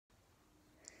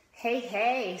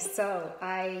Hey, so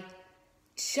I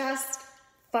just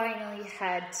finally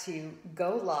had to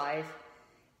go live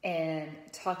and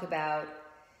talk about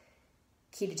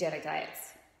ketogenic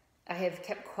diets. I have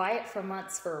kept quiet for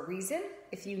months for a reason.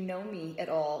 If you know me at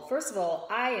all, first of all,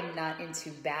 I am not into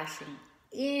bashing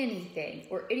anything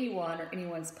or anyone or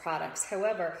anyone's products.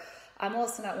 However, I'm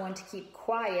also not one to keep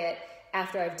quiet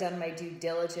after I've done my due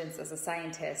diligence as a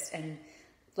scientist and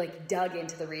dug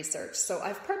into the research. So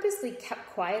I've purposely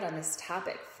kept quiet on this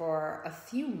topic for a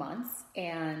few months,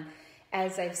 and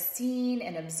as I've seen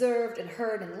and observed and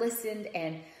heard and listened,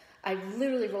 and I've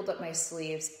literally rolled up my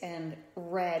sleeves and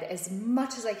read as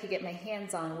much as I could get my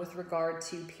hands on with regard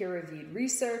to peer-reviewed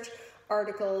research,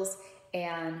 articles,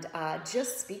 and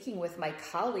just speaking with my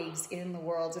colleagues in the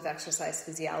world of exercise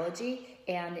physiology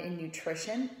and in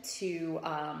nutrition to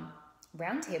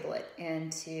roundtable it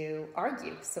and to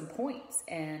argue some points.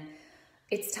 And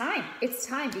it's time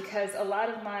because a lot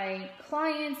of my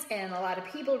clients and a lot of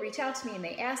people reach out to me and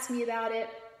they ask me about it,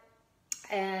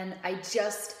 and I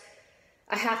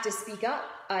have to speak up.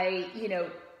 I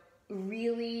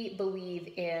really believe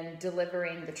in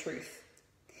delivering the truth.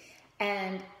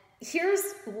 And here's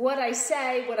what I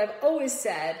say, what I've always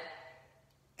said.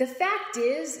 The fact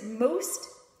is, most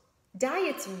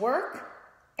diets work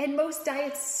and most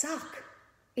diets suck.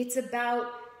 It's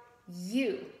about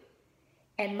you.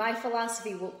 And my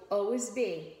philosophy will always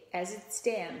be, as it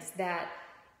stands, that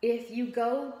if you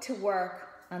go to work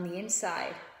on the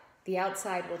inside, the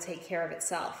outside will take care of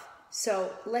itself.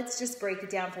 So let's just break it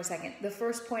down for a second. The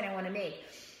first point I want to make,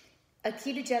 a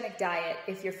ketogenic diet,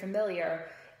 if you're familiar,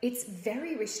 it's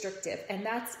very restrictive, and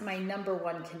that's my number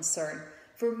one concern.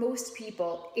 For most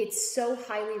people, it's so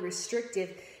highly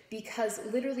restrictive because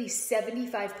literally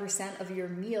 75% of your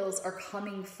meals are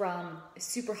coming from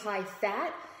super high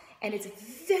fat, and it's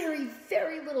very,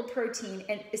 very little protein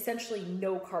and essentially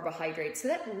no carbohydrates. So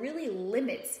that really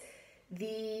limits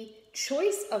the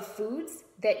choice of foods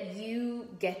that you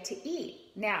get to eat.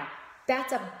 Now,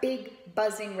 that's a big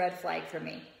buzzing red flag for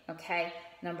me, okay?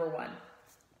 Number one.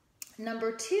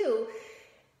 Number two,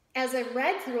 as I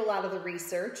read through a lot of the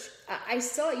research, I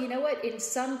saw, in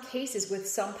some cases with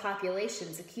some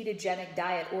populations, a ketogenic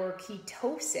diet or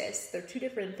ketosis, they're two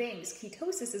different things.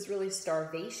 Ketosis is really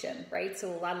starvation, right?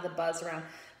 So a lot of the buzz around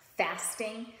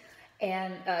fasting,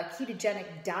 and a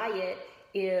ketogenic diet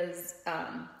is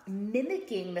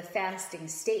mimicking the fasting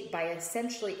state by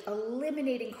essentially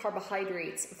eliminating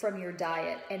carbohydrates from your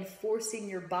diet and forcing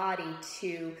your body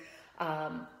to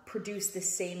produce the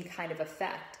same kind of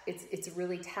effect. It's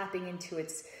really tapping into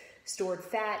its stored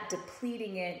fat,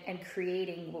 depleting it, and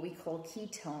creating what we call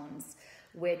ketones,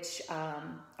 which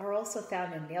are also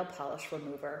found in nail polish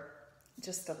remover.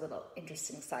 Just a little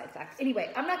interesting side fact.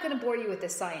 Anyway, I'm not going to bore you with the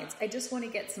science. I just want to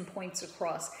get some points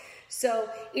across. So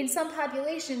in some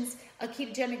populations, a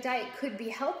ketogenic diet could be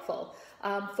helpful.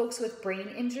 Folks with brain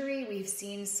injury, we've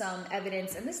seen some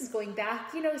evidence, and this is going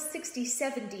back, 60,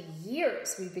 70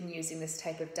 years we've been using this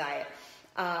type of diet.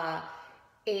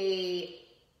 A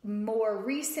more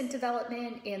recent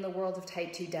development in the world of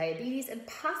type 2 diabetes and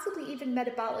possibly even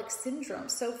metabolic syndrome.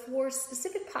 So for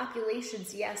specific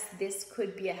populations, yes, this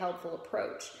could be a helpful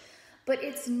approach. But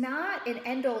it's not an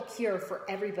end-all cure for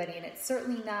everybody, and it's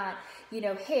certainly not,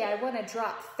 hey, I want to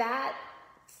drop fat,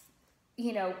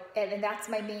 and that's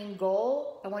my main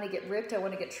goal. I want to get ripped, I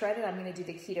want to get shredded, I'm going to do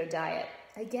the keto diet.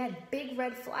 Again, big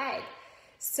red flag.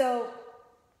 So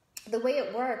the way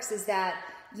it works is that,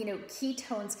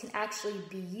 ketones can actually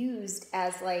be used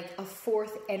as like a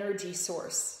fourth energy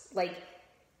source.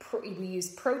 We use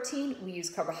protein, we use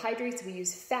carbohydrates, we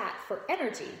use fat for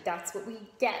energy. That's what we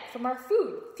get from our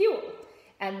food, fuel.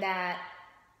 And that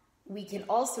we can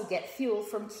also get fuel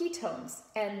from ketones.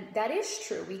 And that is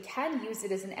true. We can use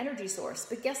it as an energy source.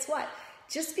 But guess what?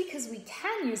 Just because we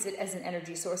can use it as an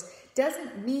energy source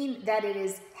doesn't mean that it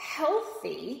is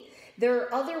healthy. There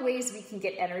are other ways we can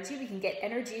get energy. We can get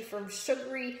energy from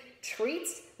sugary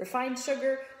treats, refined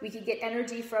sugar. We can get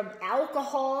energy from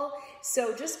alcohol.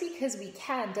 So just because we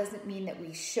can doesn't mean that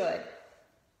we should.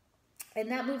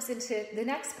 And that moves into the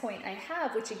next point I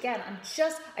have, which again,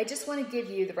 I just want to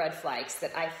give you the red flags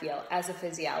that I feel as a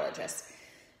physiologist.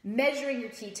 Measuring your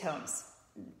ketones.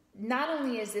 Not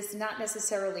only is this not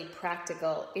necessarily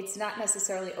practical, it's not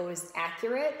necessarily always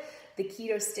accurate. The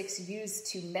keto sticks used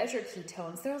to measure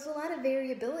ketones, there's a lot of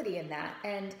variability in that.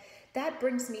 And that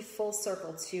brings me full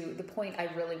circle to the point I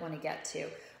really want to get to,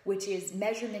 which is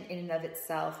measurement in and of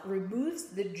itself removes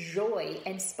the joy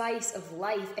and spice of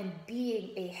life and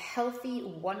being a healthy,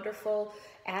 wonderful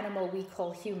animal we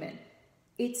call human.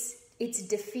 It's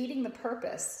defeating the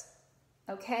purpose,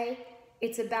 okay?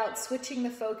 It's about switching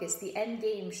the focus. The end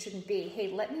game shouldn't be,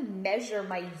 hey, let me measure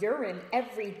my urine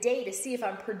every day to see if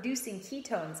I'm producing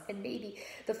ketones. And maybe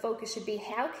the focus should be,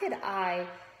 how could I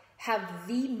have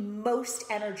the most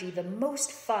energy, the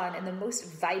most fun, and the most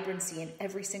vibrancy in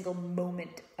every single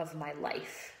moment of my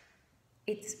life?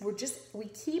 We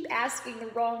keep asking the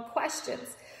wrong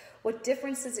questions. What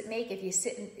difference does it make if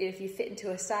you fit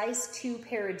into a size 2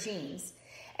 pair of jeans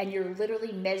and you're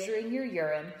literally measuring your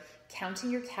urine,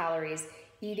 counting your calories,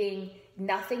 eating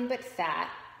nothing but fat,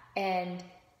 and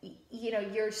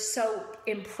you're so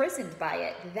imprisoned by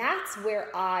it? That's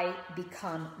where I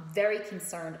become very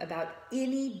concerned about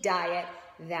any diet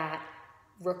that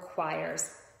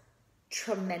requires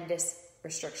tremendous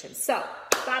restrictions. So,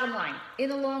 bottom line, in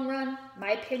the long run,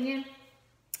 my opinion,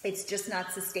 it's just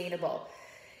not sustainable.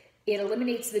 It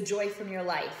eliminates the joy from your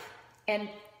life. And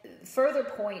further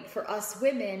point, for us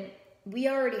women, we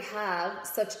already have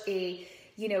such a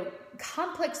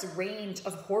complex range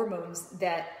of hormones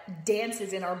that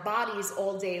dances in our bodies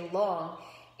all day long.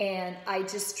 And I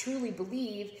just truly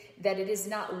believe that it is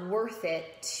not worth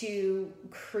it to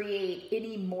create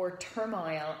any more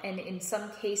turmoil. And in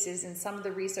some cases, in some of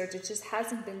the research, it just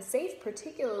hasn't been safe,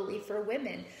 particularly for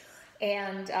women.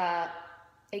 And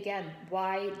again,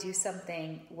 why do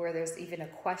something where there's even a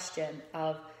question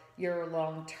of your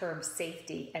long-term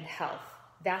safety and health?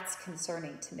 That's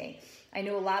concerning to me. I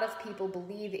know a lot of people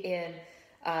believe in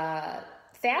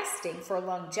fasting for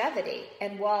longevity.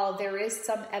 And while there is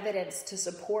some evidence to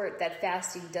support that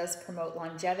fasting does promote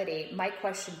longevity, my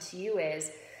question to you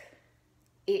is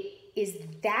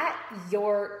if that's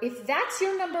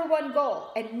your number one goal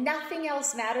and nothing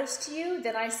else matters to you,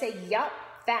 then I say, yup,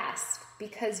 fast,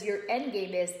 because your end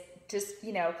game is just,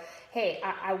 hey,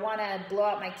 I want to blow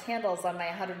out my candles on my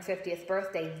 150th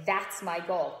birthday. That's my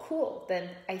goal. Cool. Then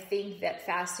I think that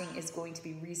fasting is going to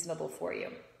be reasonable for you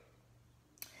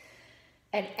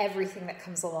and everything that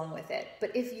comes along with it.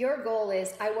 But if your goal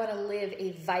is, I want to live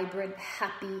a vibrant,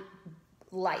 happy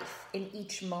life in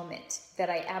each moment that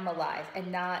I am alive and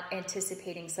not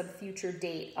anticipating some future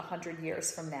date 100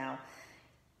 years from now,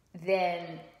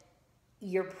 then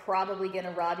you're probably going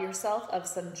to rob yourself of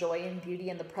some joy and beauty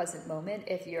in the present moment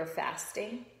if you're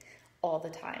fasting all the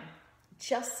time.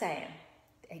 Just saying.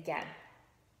 Again,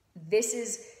 this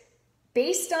is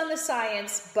based on the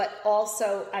science, but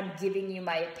also I'm giving you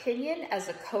my opinion as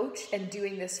a coach and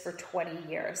doing this for 20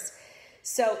 years.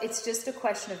 So it's just a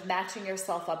question of matching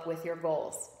yourself up with your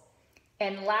goals.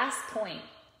 And last point,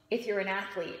 if you're an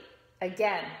athlete,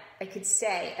 again, I could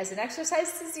say, as an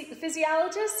exercise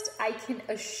physiologist, I can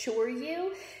assure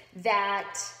you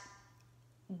that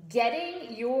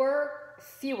getting your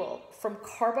fuel from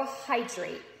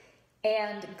carbohydrate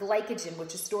and glycogen,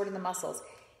 which is stored in the muscles,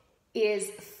 is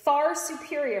far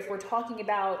superior if we're talking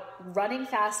about running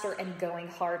faster and going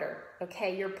harder.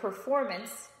 Okay, your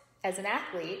performance as an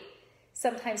athlete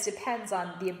sometimes depends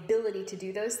on the ability to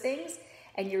do those things.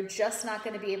 And you're just not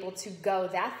going to be able to go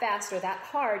that fast or that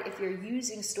hard if you're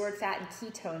using stored fat and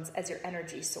ketones as your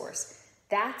energy source.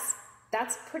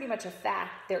 That's pretty much a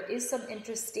fact. There is some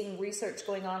interesting research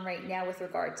going on right now with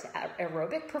regard to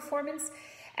aerobic performance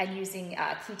and using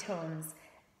ketones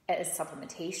as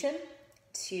supplementation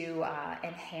to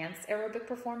enhance aerobic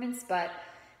performance. But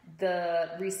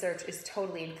the research is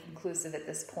totally inconclusive at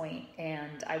this point,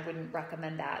 and I wouldn't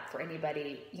recommend that for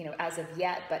anybody, as of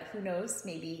yet. But who knows,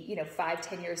 maybe,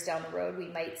 5-10 years down the road, we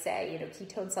might say,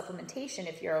 ketone supplementation,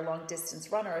 if you're a long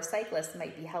distance runner or cyclist,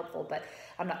 might be helpful, but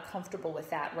I'm not comfortable with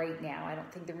that right now. I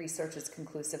don't think the research is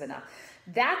conclusive enough.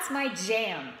 That's my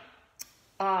jam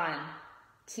on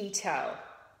keto.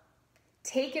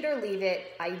 Take it or leave it.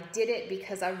 I did it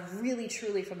because I really,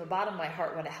 truly, from the bottom of my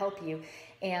heart, want to help you.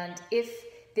 And if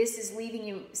this is leaving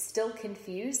you still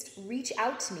confused, reach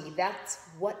out to me. That's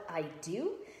what I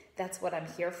do. That's what I'm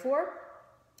here for.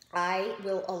 I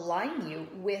will align you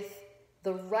with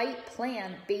the right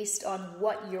plan based on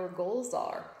what your goals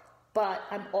are. But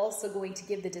I'm also going to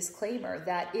give the disclaimer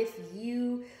that if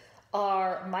you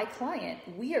are my client,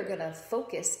 we are going to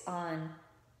focus on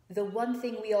the one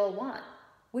thing we all want,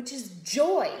 which is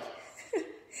joy.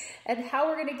 And how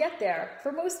we're going to get there.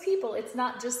 For most people, it's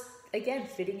not just, again,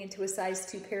 fitting into a size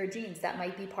 2 pair of jeans. That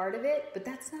might be part of it, but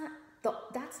that's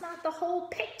not the whole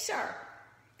picture.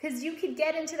 Because you could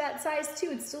get into that size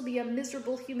 2 and still be a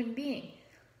miserable human being.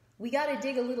 We got to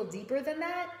dig a little deeper than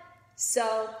that.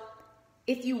 So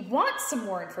if you want some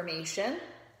more information,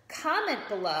 comment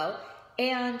below.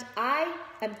 And I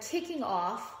am kicking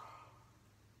off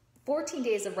 14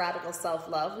 days of radical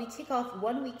self-love. We kick off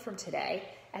 1 week from today.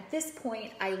 At this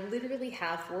point, I literally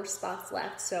have 4 spots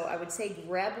left. So I would say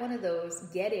grab one of those,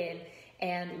 get in,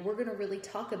 And we're going to really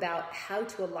talk about how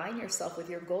to align yourself with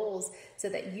your goals so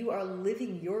that you are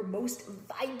living your most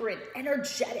vibrant,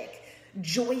 energetic,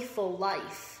 joyful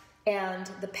life. And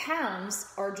the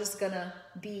pounds are just going to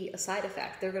be a side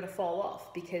effect. They're going to fall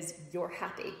off because you're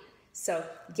happy. So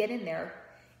get in there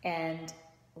and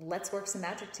let's work some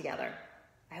magic together.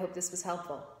 I hope this was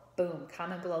helpful. Boom.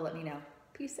 Comment below. Let me know.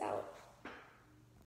 Peace out.